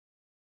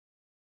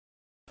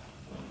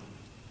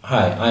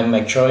Hi, I'm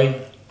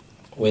McCroy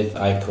with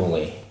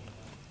iCooley.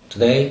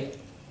 Today,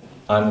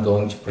 I'm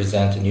going to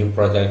present a new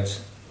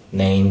product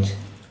named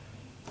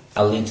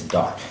Elite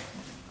Dock.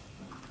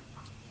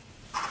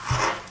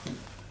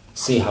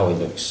 See how it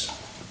looks.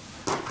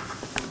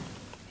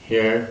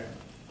 Here,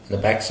 on the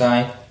back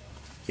side,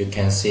 you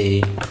can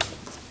see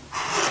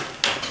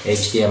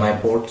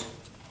HDMI port,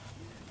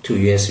 2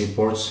 USB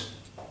ports,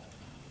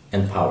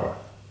 and power.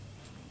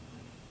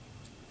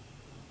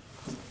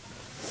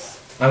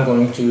 I'm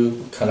going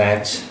to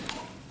connect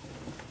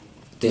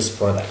this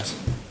product.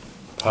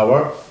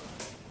 Power,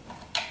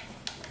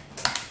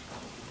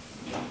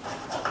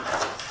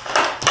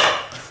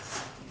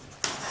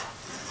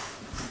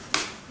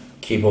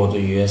 keyboard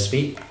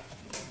USB,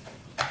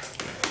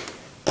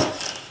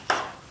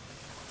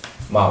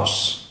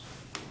 mouse,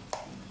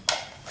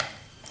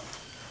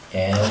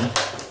 and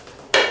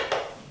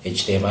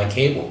HDMI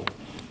cable.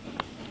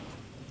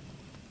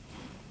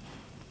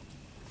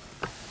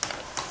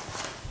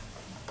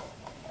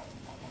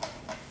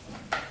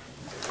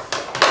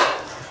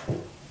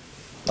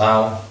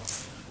 Now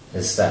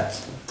it's set.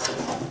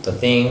 The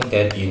thing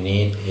that you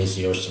need is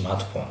your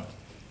smartphone.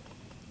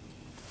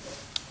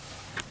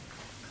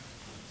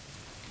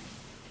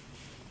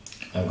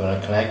 I'm going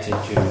to connect it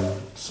to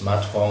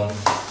smartphone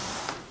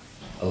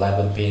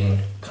 11-pin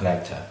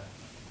connector.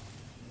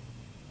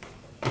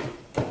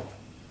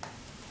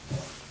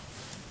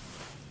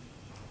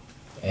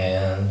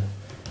 And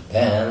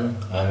then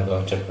I'm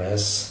going to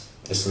press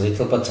this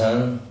little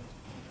button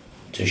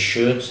to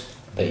shoot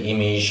the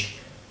image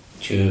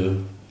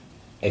to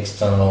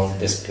external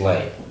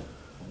display.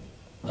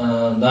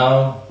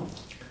 Now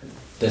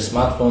the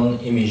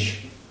smartphone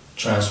image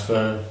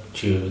transfer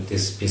to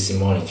this PC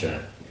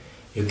monitor.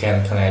 You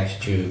can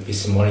connect to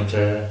PC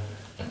monitor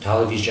and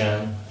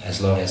television as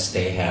long as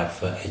they have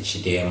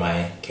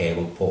HDMI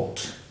cable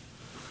port.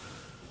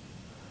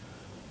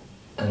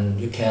 And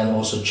you can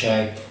also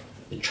check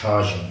the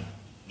charging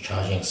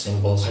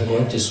symbols. I'm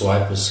going to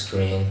swipe the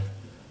screen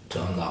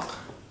to unlock.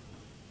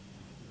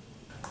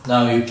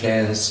 Now you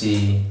can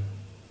see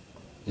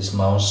this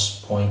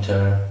mouse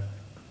pointer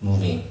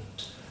moving,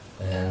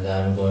 and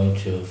I'm going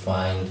to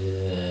find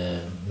the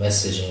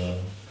messaging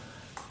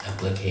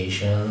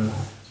application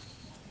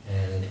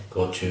and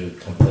go to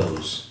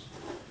compose,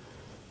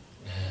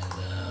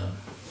 and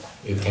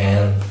you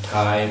can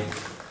type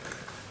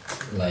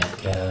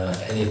like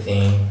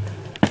anything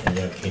in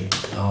your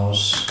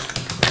mouse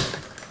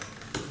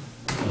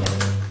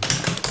and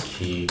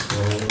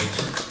keyboard.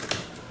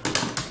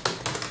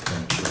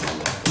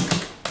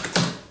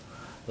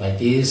 Like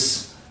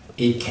this,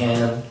 it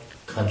can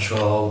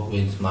control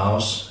with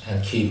mouse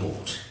and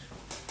keyboard.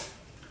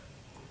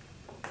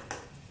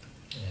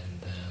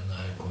 And then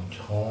I go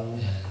to home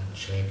and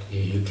check.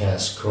 You can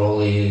scroll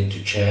it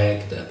to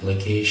check the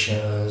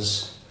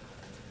applications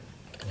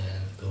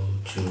and go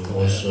to.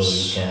 Also,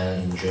 you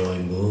can enjoy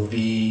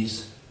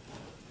movies.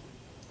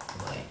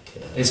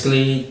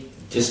 Basically,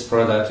 this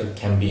product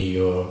can be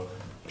your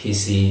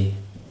PC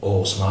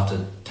or smart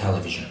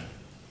television.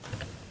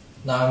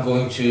 Now I'm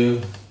going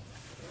to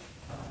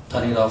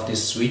turn it off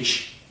this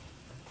switch,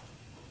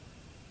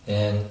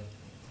 and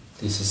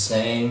this is the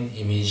same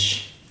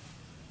image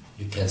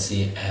you can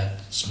see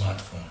at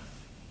smartphone.